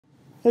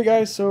Hey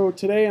guys, so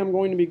today I'm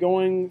going to be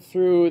going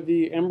through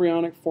the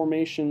embryonic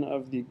formation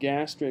of the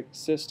gastric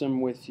system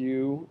with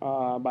you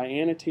by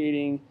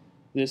annotating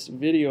this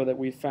video that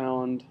we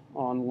found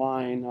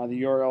online.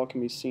 The URL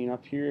can be seen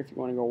up here if you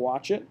want to go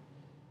watch it.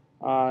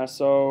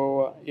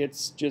 So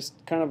it's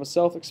just kind of a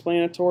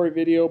self-explanatory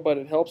video, but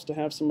it helps to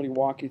have somebody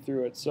walk you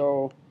through it.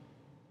 So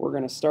we're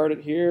going to start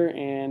it here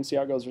and see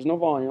how it goes. There's no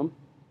volume.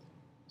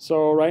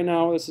 So right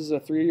now this is a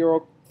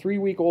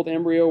 3-week-old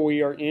embryo.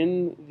 We are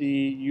in the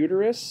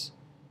uterus.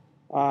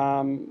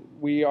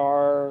 We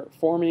are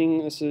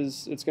forming, it's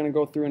going to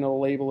go through and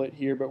it'll label it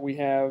here, but we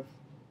have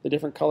the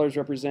different colors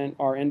represent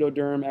our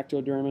endoderm,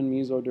 ectoderm, and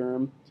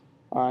mesoderm.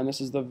 And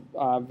this is the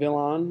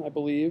vilon, I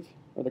believe,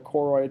 or the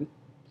choroid.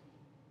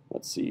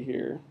 Let's see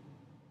here.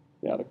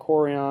 Yeah, the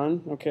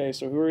chorion. Okay,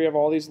 so here we have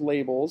all these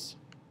labels.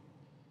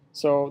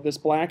 So this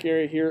black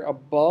area here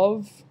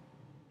above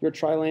your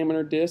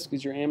trilaminar disc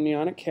is your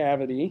amniotic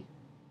cavity.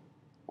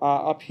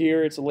 Up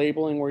here, it's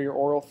labeling where your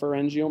oral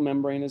pharyngeal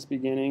membrane is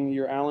beginning,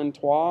 your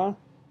allantois,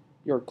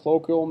 your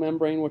cloacal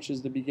membrane, which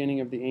is the beginning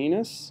of the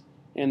anus,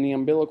 and the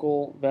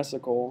umbilical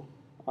vesicle,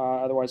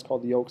 otherwise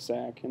called the yolk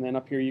sac. And then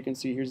up here you can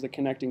see here's the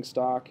connecting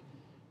stalk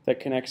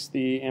that connects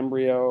the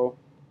embryo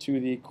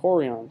to the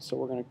chorion. So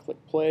we're going to click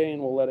play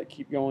and we'll let it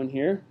keep going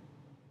here.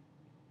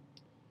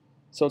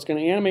 So it's going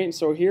to animate, and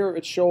so here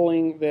it's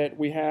showing that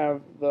we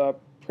have the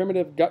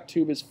primitive gut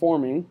tube is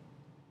forming.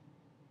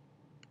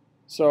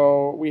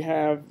 So we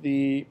have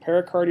the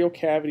pericardial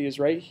cavity is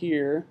right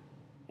here,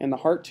 and the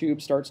heart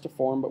tube starts to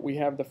form, but we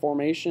have the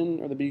formation,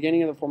 or the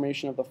beginning of the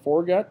formation of the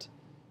foregut,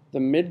 the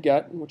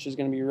midgut, which is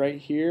going to be right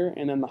here,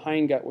 and then the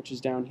hindgut, which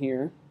is down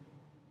here.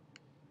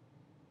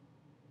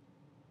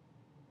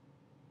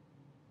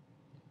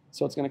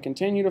 So it's going to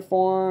continue to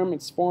form,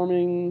 it's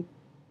forming,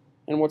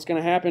 and what's going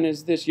to happen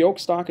is this yolk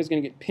stalk is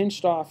going to get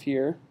pinched off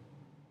here.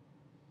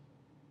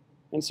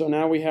 And so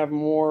now we have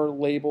more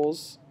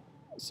labels.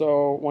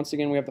 So once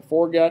again, we have the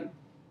foregut,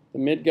 the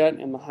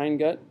midgut, and the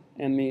hindgut,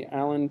 and the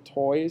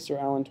allantois, or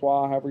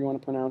allantois, however you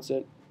want to pronounce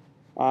it.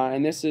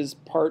 And this is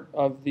part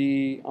of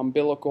the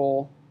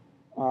umbilical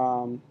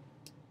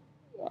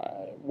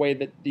way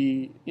that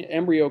the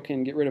embryo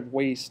can get rid of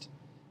waste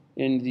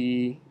in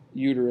the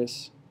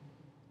uterus.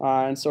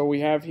 And so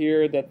we have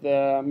here that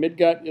the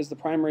midgut is the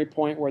primary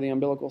point where the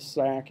umbilical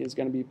sac is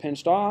going to be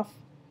pinched off.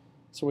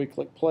 So we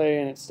click play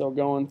and it's still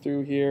going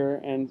through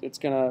here, and it's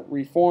going to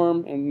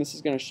reform, and this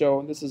is going to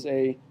show this is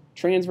a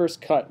transverse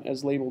cut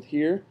as labeled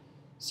here.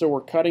 So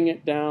we're cutting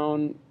it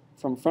down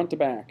from front to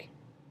back.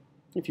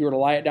 If you were to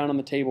lie it down on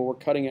the table, we're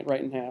cutting it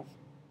right in half.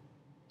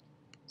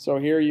 So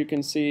here you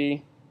can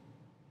see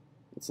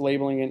it's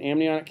labeling an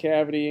amniotic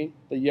cavity,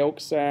 the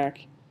yolk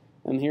sac,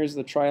 and here's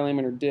the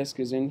trilaminar disc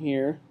is in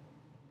here.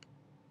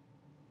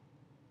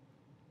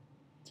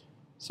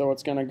 So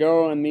it's going to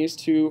go, and these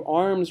two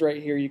arms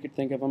right here, you could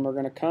think of them, are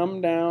going to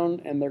come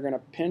down and they're going to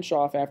pinch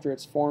off after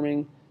it's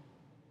forming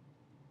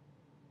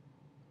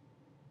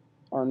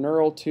our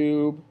neural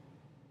tube.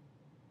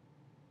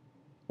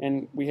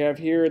 And we have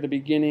here the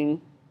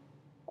beginning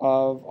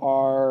of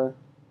our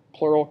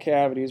pleural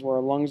cavities where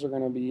our lungs are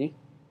going to be.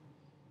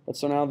 But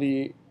so now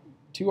the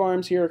two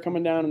arms here are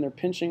coming down and they're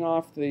pinching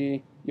off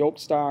the yolk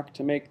stalk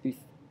to make the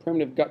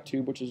primitive gut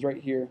tube, which is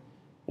right here.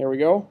 There we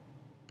go.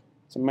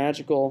 It's a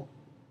magical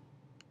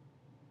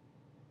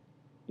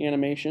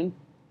animation.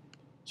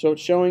 So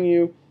it's showing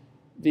you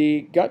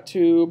the gut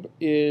tube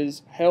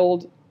is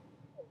held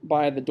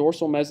by the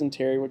dorsal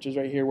mesentery, which is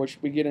right here, which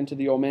we get into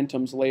the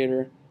omentums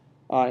later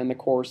in the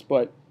course.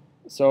 But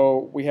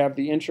so we have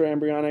the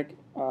intraembryonic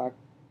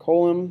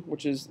column,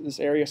 which is this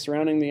area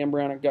surrounding the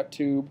embryonic gut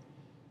tube,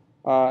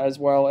 as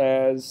well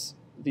as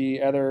the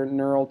other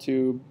neural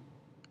tube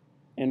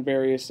and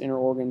various inner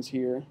organs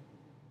here.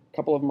 A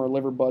couple of them are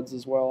liver buds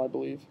as well, I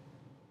believe.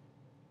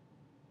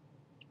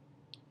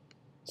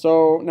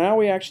 So now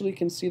we actually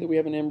can see that we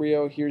have an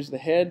embryo. Here's the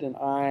head and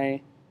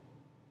eye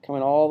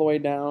coming all the way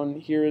down.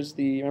 Here's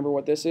the, remember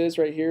what this is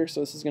right here? So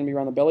this is going to be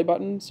around the belly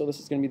button. So this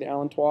is going to be the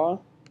allantois.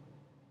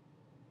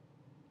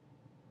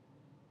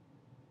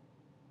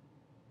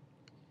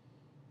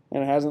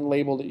 And it hasn't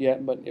labeled it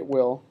yet, but it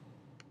will.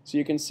 So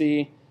you can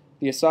see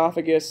the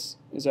esophagus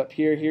is up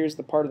here. Here's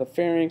the part of the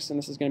pharynx, and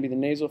this is going to be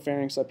the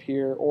nasopharynx up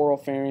here, oral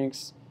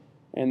pharynx,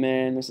 and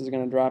then this is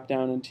going to drop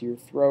down into your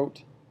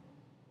throat.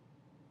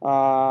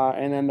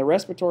 And then the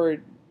respiratory,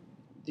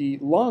 the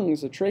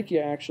lungs, the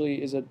trachea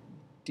actually is a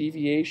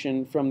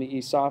deviation from the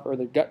esophagus or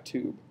the gut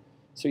tube.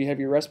 So you have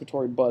your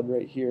respiratory bud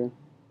right here.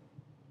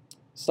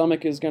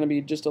 Stomach is going to be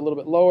just a little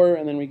bit lower,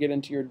 and then we get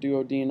into your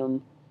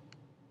duodenum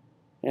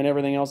and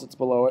everything else that's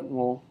below it. And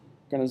we're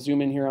going to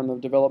zoom in here on the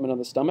development of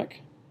the stomach.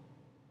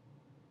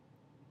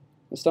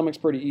 The stomach's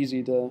pretty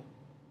easy to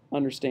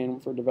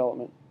understand for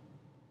development.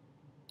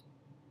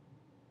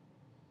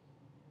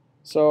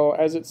 So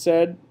as it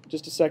said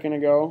just a second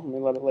ago, let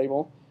me let it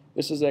label,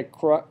 this is a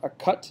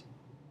cut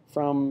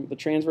from the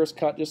transverse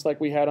cut, just like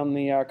we had on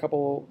the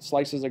couple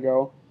slices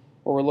ago,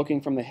 where we're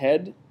looking from the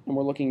head and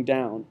we're looking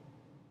down.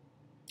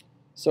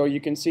 So you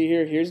can see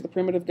here, here's the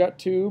primitive gut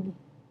tube,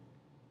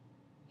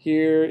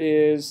 Here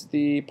is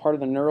the part of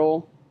the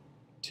neural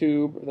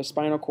tube, the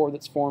spinal cord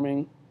that's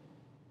forming.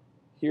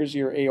 Here's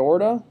your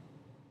aorta,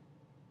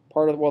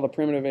 part of, well, the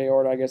primitive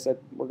aorta. I guess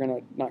that we're going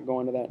to not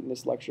go into that in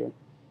this lecture.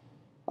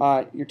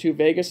 Your two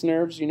vagus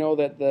nerves, you know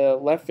that the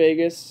left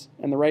vagus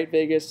and the right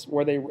vagus,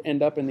 where they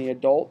end up in the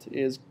adult,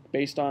 is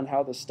based on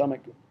how the stomach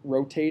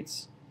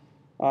rotates.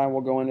 We'll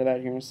go into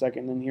that here in a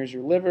second. And then here's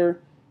your liver.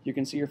 You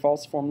can see your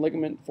falciform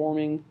ligament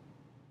forming.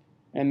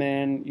 And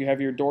then you have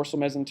your dorsal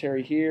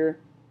mesentery here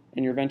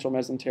and your ventral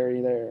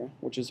mesentery there,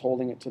 which is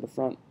holding it to the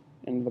front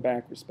and the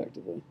back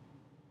respectively.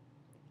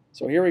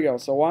 So here we go.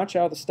 So watch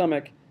how the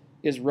stomach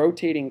is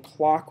rotating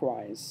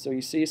clockwise. So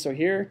you see, so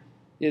here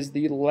is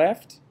the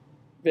left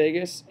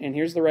vagus and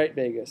here's the right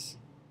vagus.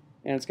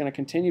 And it's going to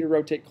continue to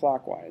rotate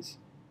clockwise.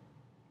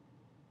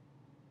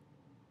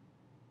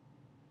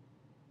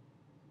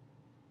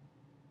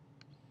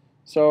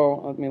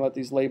 So let me let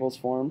these labels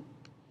form.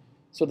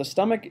 So the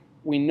stomach,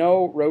 we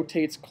know,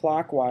 rotates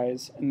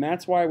clockwise, and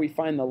that's why we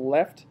find the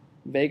left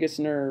vagus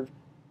nerve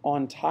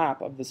on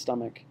top of the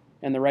stomach,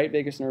 and the right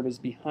vagus nerve is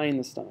behind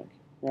the stomach,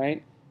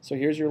 right? So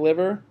here's your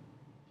liver.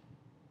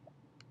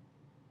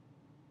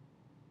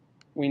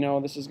 We know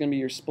this is going to be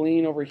your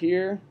spleen over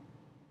here.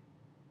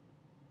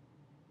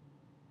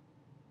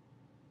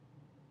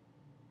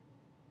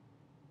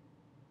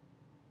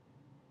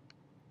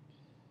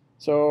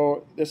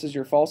 So this is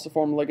your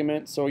falciform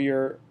ligament. So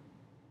your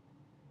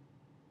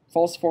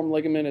falciform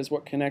ligament is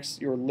what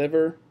connects your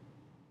liver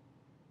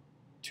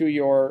to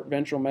your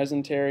ventral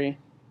mesentery.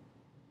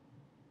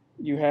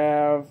 You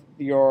have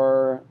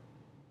your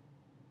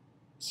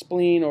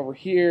spleen over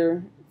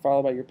here,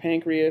 followed by your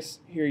pancreas.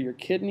 Here are your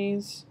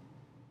kidneys.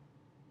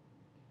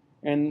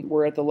 And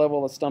we're at the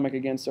level of the stomach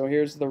again. So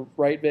here's the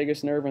right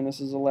vagus nerve, and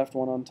this is the left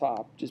one on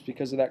top, just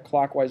because of that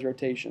clockwise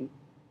rotation.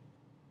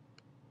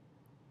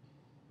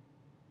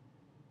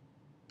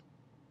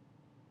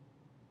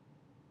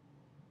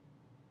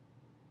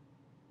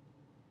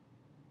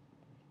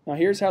 Now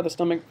here's how the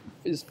stomach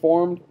is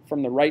formed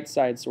from the right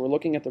side. So we're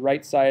looking at the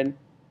right side,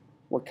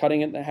 we're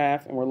cutting it in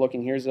half, and we're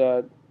looking. Here's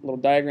a little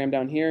diagram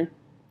down here.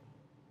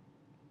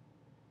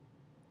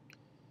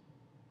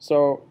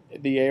 So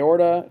the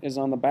aorta is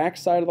on the back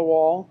side of the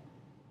wall.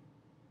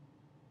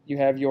 You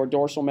have your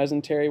dorsal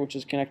mesentery, which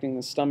is connecting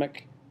the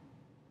stomach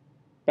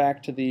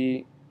back to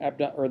the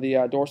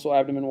dorsal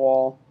abdomen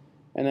wall.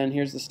 And then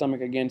here's the stomach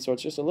again. So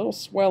it's just a little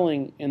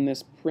swelling in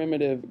this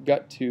primitive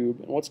gut tube.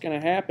 And what's going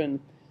to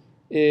happen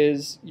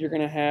is you're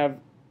going to have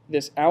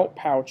this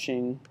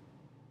outpouching,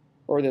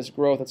 or this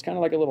growth. It's kind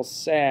of like a little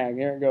sag.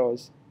 There it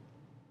goes.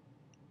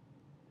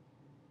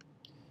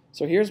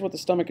 So here's what the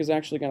stomach is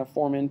actually going to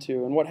form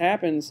into. And what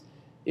happens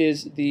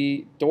is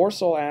the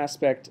dorsal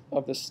aspect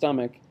of the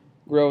stomach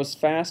grows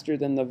faster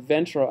than the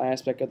ventral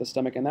aspect of the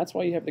stomach. And that's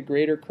why you have the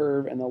greater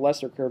curve and the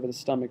lesser curve of the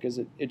stomach, is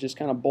it just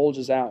kind of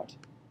bulges out.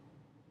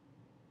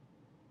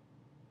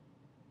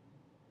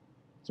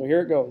 So here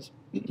it goes.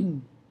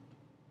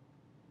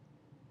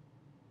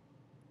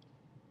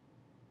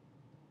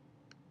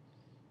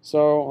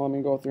 So let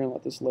me go through and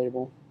let this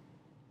label.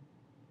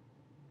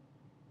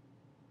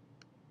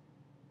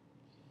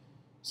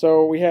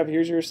 So we have,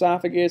 here's your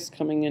esophagus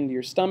coming into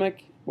your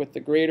stomach with the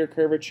greater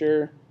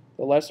curvature,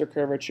 the lesser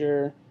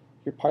curvature,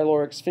 your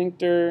pyloric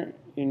sphincter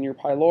in your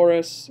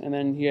pylorus, and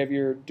then you have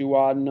your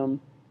duodenum,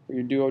 or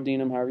your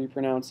duodenum, however you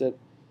pronounce it.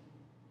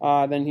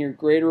 Then your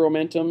greater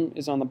omentum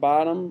is on the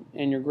bottom,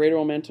 and your greater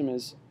omentum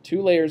is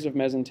 2 layers of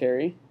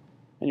mesentery.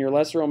 And your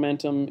lesser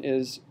omentum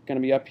is going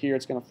to be up here.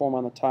 It's going to form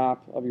on the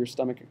top of your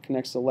stomach. It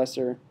connects the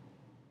lesser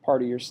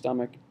part of your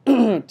stomach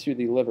to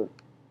the liver.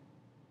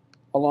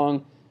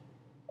 Along,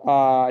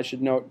 I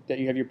should note that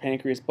you have your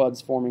pancreas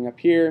buds forming up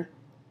here,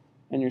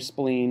 and your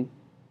spleen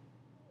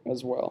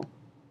as well.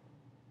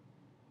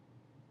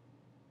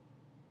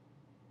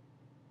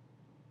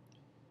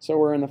 So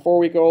we're in the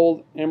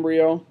 4-week-old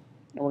embryo,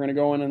 and we're going to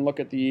go in and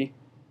look at the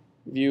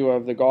view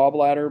of the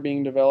gallbladder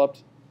being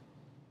developed.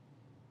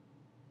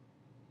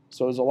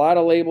 So there's a lot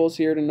of labels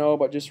here to know,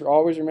 but just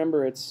always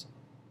remember it's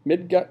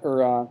midgut,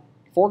 or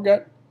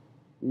foregut,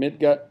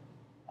 midgut,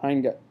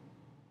 hindgut.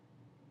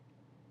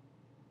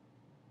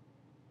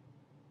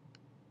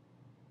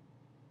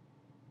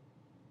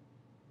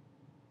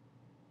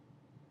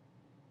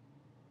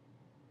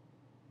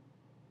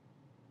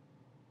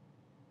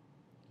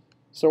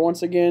 So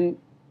once again,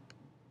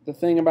 the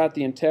thing about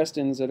the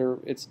intestines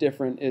it's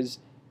different is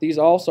these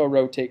also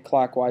rotate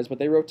clockwise, but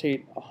they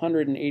rotate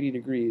 180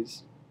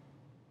 degrees.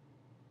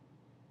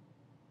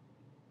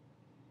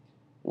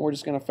 And we're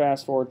just going to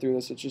fast forward through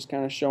this. It's just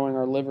kind of showing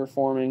our liver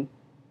forming.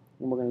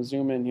 And we're going to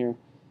zoom in here.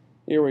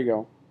 Here we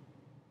go.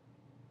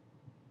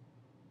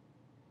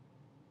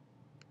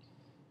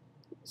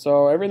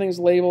 So everything's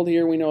labeled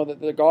here. We know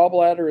that the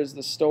gallbladder is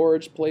the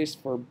storage place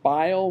for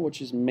bile,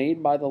 which is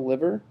made by the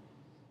liver.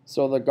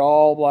 So the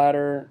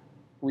gallbladder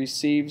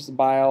receives the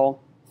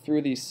bile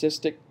through the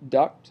cystic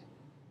duct.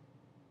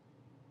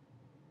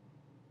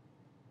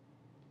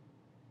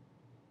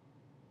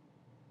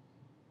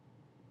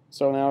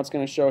 So now it's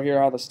going to show here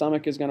how the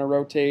stomach is going to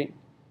rotate.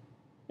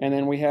 And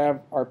then we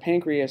have our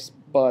pancreas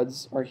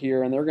buds are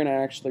here, and they're going to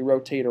actually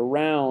rotate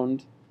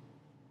around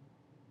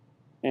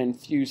and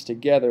fuse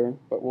together,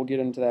 but we'll get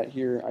into that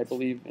here, I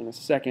believe, in a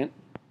second.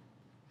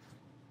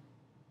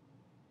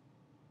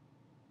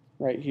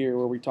 Right here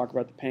where we talk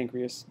about the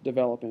pancreas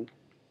developing.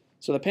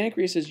 So the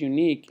pancreas is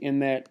unique in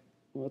that,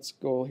 let's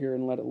go here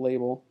and let it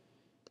label.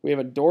 We have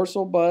a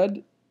dorsal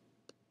bud,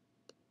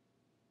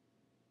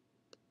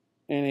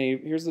 and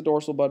here's the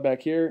dorsal bud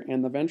back here,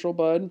 and the ventral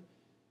bud,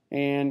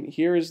 and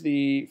here is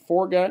the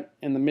foregut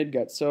and the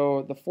midgut.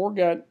 So the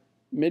foregut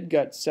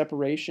midgut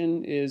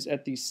separation is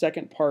at the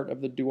second part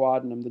of the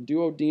duodenum. The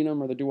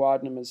duodenum or the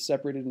duodenum is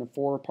separated into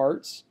 4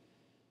 parts.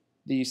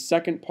 The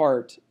second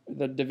part,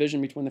 the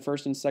division between the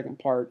first and second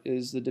part,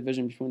 is the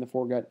division between the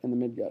foregut and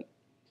the midgut.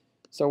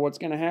 So what's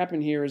going to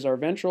happen here is our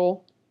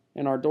ventral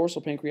and our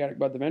dorsal pancreatic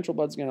bud, the ventral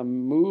bud's going to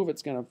move,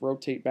 it's going to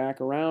rotate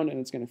back around, and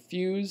it's going to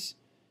fuse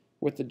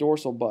with the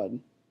dorsal bud.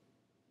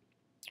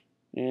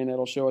 And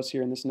it'll show us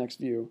here in this next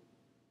view.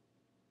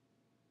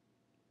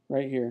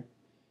 Right here.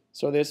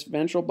 So this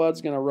ventral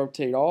bud's going to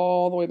rotate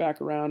all the way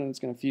back around, and it's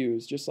going to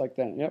fuse, just like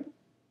that. Yep.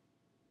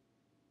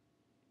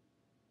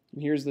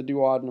 And here's the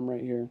duodenum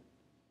right here.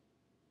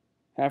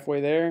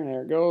 Halfway there, and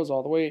there it goes,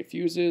 all the way, it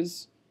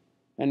fuses.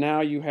 And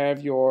now you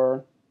have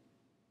your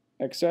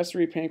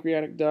accessory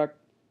pancreatic duct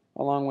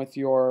along with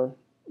your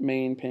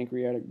main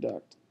pancreatic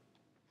duct.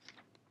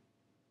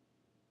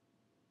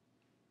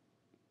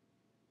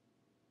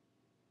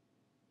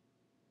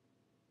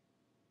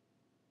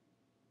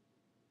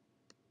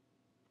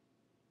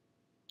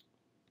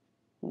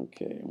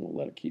 Okay, and we'll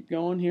let it keep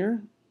going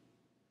here.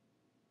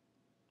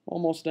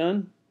 Almost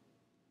done.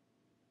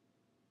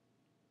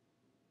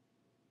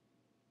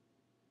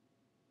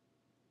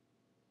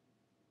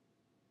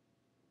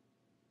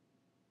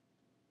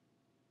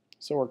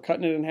 So we're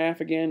cutting it in half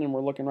again, and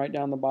we're looking right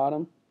down the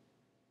bottom,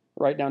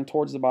 right down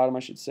towards the bottom, I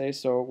should say.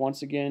 So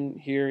once again,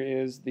 here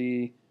is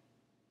the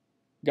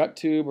gut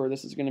tube, or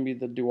this is going to be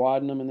the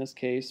duodenum in this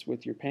case,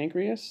 with your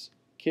pancreas,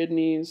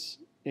 kidneys,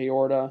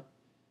 aorta,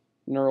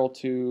 neural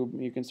tube.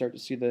 You can start to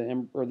see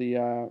the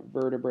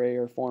vertebrae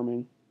are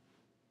forming.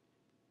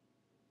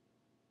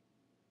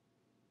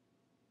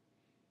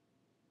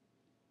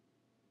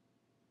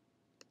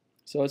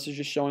 So this is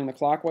just showing the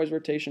clockwise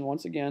rotation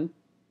once again.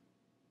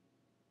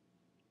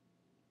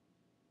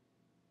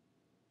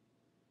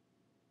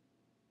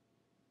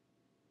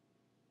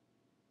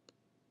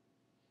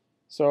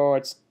 So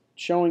it's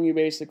showing you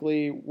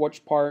basically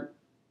which part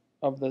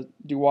of the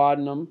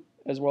duodenum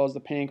as well as the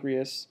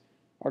pancreas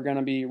are going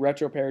to be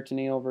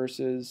retroperitoneal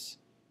versus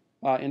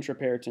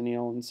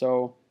intraperitoneal. And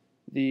so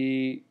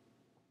the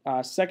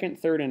second,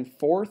 third, and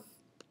fourth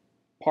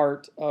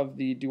part of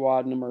the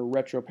duodenum are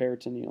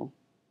retroperitoneal.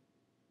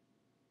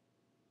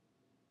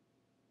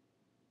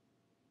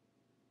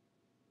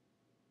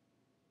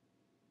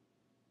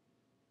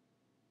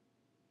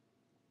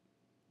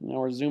 Now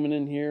we're zooming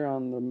in here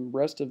on the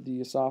rest of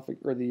the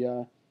esophagus, or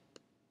the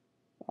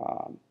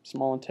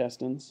small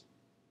intestines.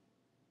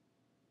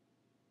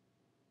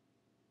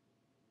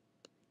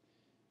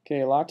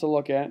 Okay, a lot to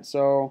look at.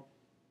 So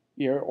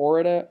your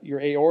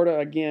aorta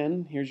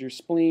again, here's your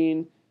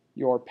spleen,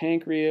 your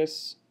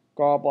pancreas,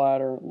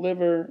 gallbladder,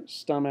 liver,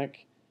 stomach,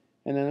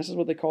 and then this is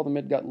what they call the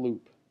midgut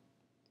loop.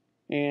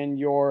 And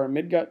your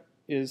midgut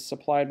is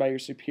supplied by your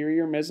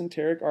superior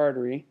mesenteric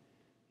artery.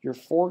 Your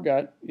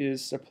foregut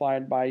is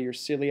supplied by your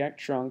celiac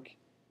trunk.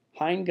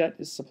 Hindgut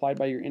is supplied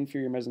by your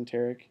inferior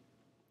mesenteric.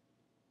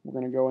 We're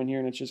going to go in here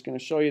and it's just going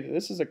to show you that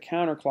this is a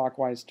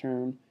counterclockwise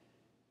turn.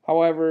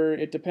 However,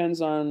 it depends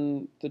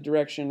on the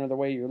direction or the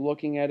way you're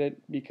looking at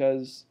it,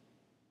 because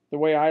the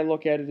way I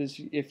look at it is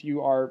if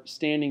you are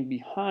standing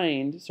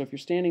behind, so if you're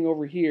standing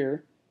over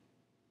here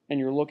and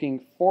you're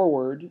looking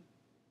forward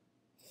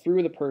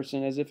through the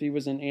person as if he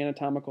was in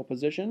anatomical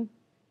position,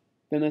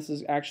 then this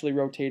is actually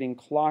rotating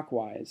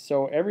clockwise.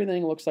 So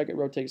everything looks like it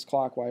rotates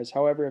clockwise.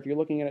 However, if you're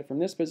looking at it from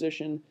this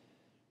position,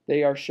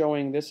 they are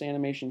showing this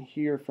animation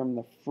here from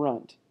the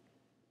front,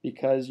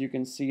 because you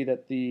can see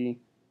that the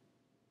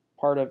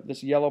part of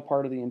this yellow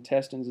part of the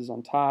intestines is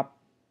on top,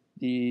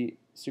 the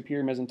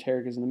superior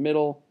mesenteric is in the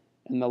middle,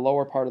 and the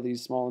lower part of the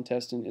small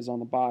intestine is on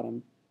the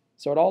bottom.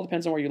 So it all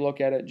depends on where you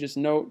look at it. Just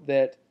note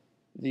that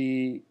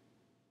the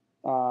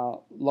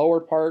lower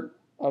part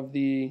of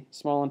the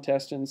small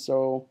intestine,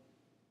 so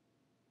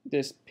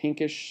this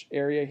pinkish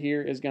area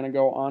here, is going to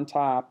go on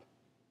top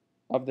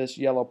of this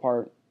yellow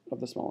part of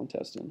the small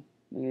intestine.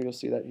 And you'll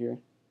see that here.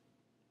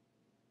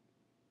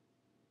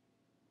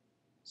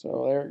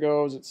 So there it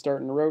goes. It's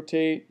starting to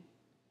rotate.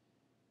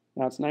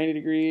 Now it's 90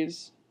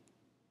 degrees.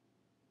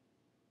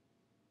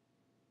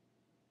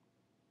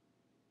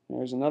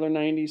 There's another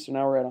 90, so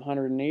now we're at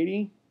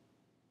 180.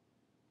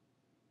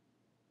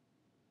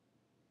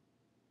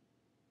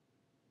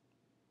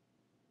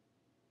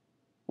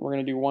 We're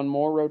going to do one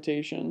more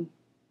rotation.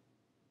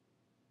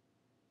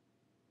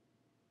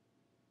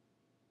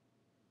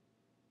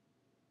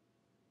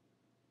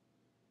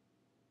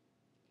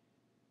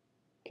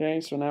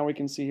 Okay, so now we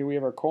can see here we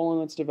have our colon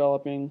that's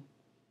developing.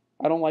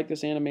 I don't like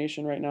this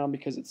animation right now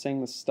because it's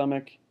saying the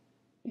stomach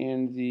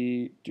and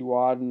the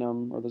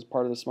duodenum, or this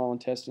part of the small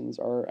intestines,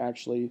 are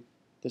actually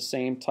the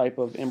same type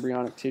of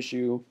embryonic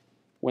tissue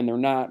when they're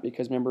not,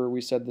 because remember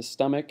we said the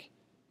stomach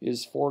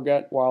is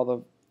foregut while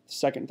the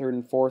second, third,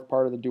 and fourth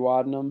part of the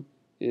duodenum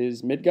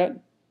is midgut.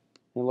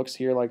 And it looks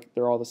here like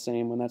they're all the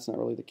same when that's not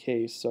really the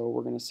case. So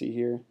we're going to see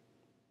here.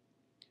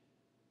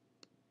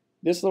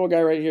 This little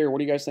guy right here, what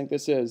do you guys think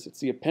this is? It's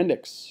the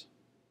appendix.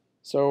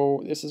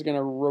 So this is going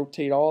to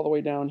rotate all the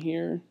way down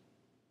here.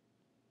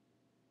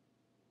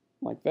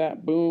 Like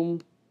that,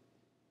 boom.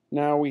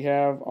 Now we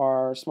have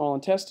our small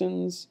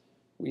intestines.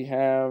 We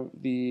have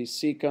the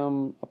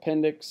cecum,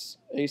 appendix,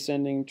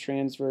 ascending,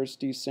 transverse,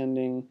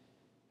 descending,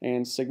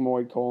 and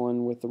sigmoid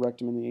colon with the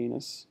rectum and the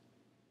anus,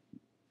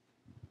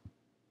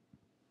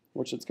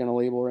 which it's going to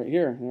label right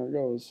here. There it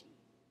goes.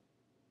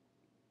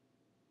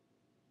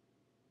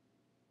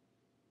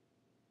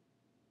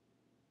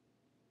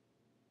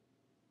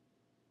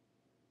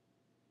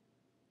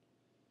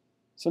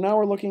 So now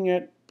we're looking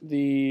at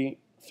the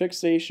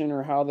fixation,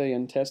 or how the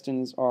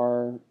intestines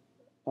are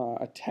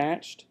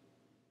attached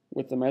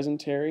with the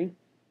mesentery.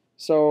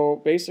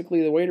 So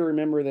basically the way to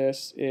remember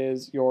this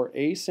is your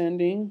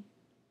ascending,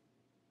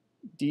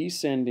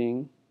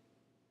 descending,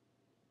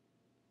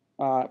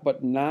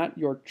 but not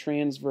your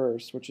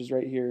transverse, which is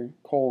right here,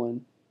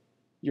 colon.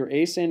 Your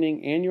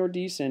ascending and your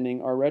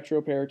descending are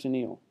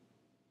retroperitoneal.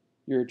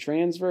 Your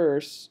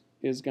transverse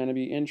is going to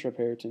be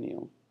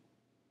intraperitoneal.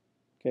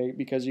 Okay,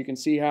 because you can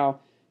see how,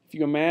 if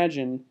you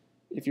imagine,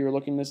 if you were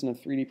looking at this in a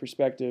 3D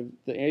perspective,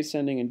 the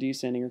ascending and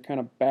descending are kind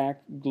of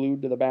back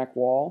glued to the back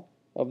wall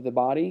of the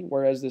body,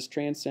 whereas this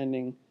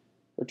transcending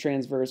or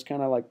transverse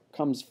kind of like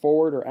comes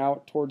forward or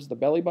out towards the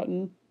belly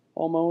button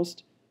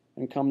almost,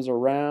 and comes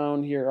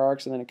around here,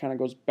 arcs, and then it kind of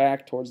goes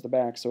back towards the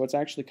back. So it's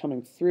actually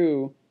coming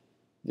through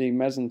the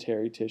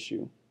mesentery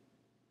tissue.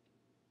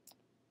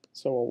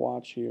 So we'll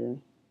watch here.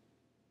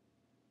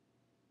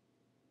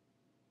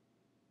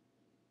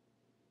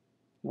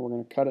 Now we're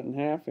going to cut it in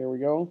half. There we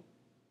go.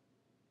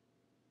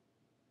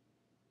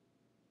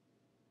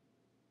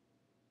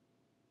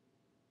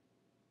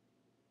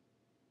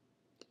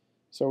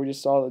 So we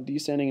just saw the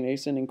descending and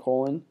ascending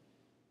colon,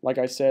 like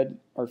I said,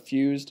 are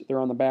fused. They're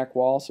on the back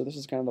wall. So this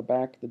is kind of the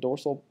back, the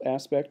dorsal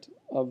aspect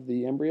of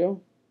the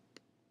embryo.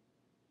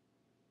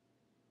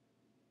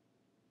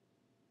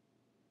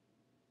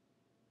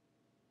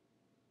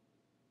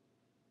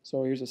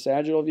 So here's a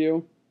sagittal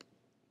view.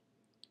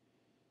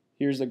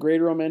 Here's the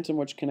greater omentum,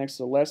 which connects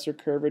the lesser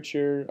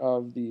curvature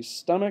of the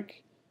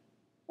stomach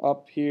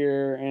up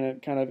here, and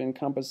it kind of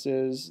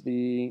encompasses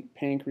the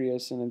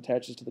pancreas and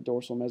attaches to the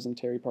dorsal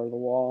mesentery part of the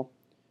wall.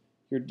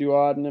 Your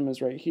duodenum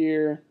is right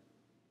here,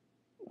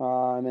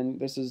 and then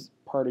this is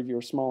part of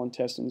your small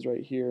intestines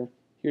right here.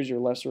 Here's your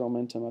lesser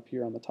omentum up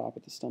here on the top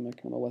of the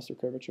stomach on the lesser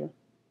curvature.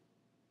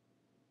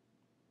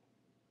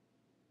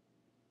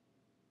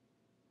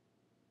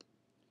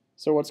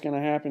 So what's going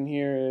to happen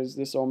here is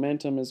this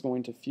omentum is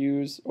going to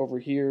fuse over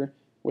here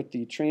with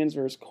the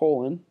transverse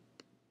colon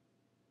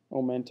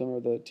omentum,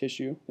 or the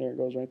tissue. There it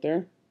goes right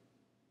there.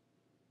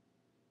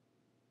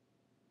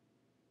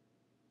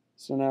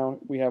 So now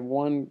we have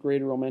one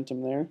greater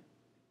omentum there.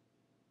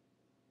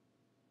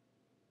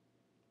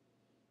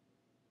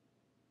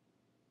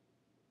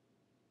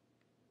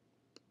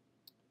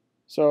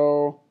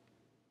 So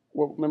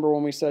remember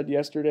when we said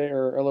yesterday,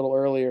 or a little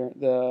earlier,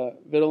 the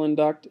vitelline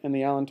duct and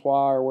the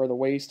allantois are where the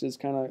waste is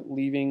kind of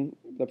leaving,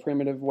 the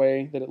primitive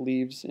way that it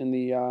leaves in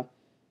the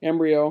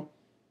embryo.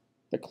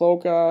 The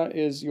cloaca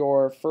is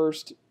your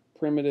first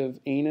primitive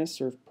anus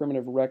or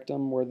primitive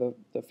rectum, where the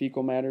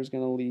fecal matter is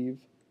going to leave.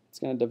 It's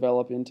going to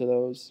develop into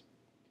those.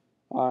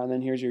 And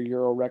then here's your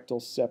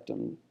urorectal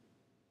septum,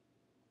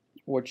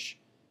 which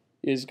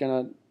is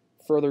going to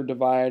further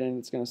divide, and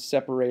it's going to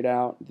separate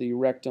out the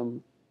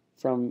rectum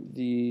from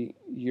the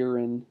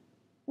urine,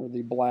 or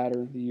the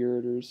bladder, the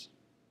ureters,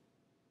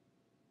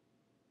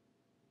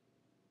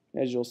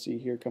 as you'll see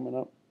here coming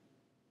up.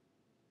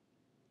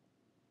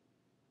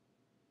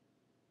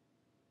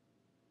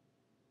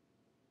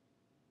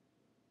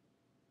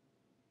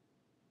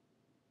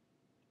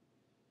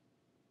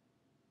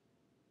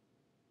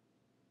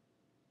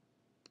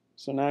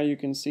 So now you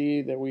can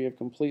see that we have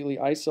completely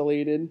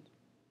isolated,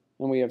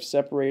 and we have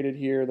separated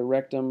here the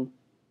rectum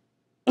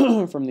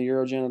from the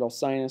urogenital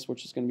sinus,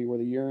 which is going to be where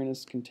the urine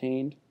is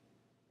contained,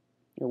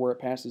 or where it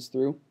passes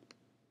through.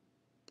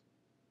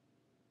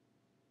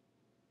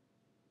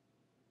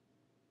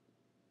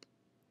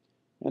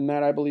 And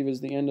that, I believe, is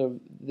the end of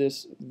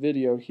this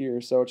video here.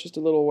 So it's just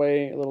a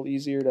little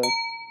easier to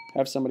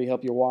have somebody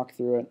help you walk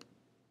through it.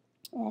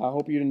 I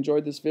hope you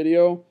enjoyed this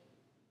video.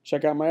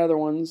 Check out my other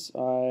ones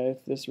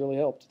if this really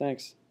helped.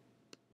 Thanks.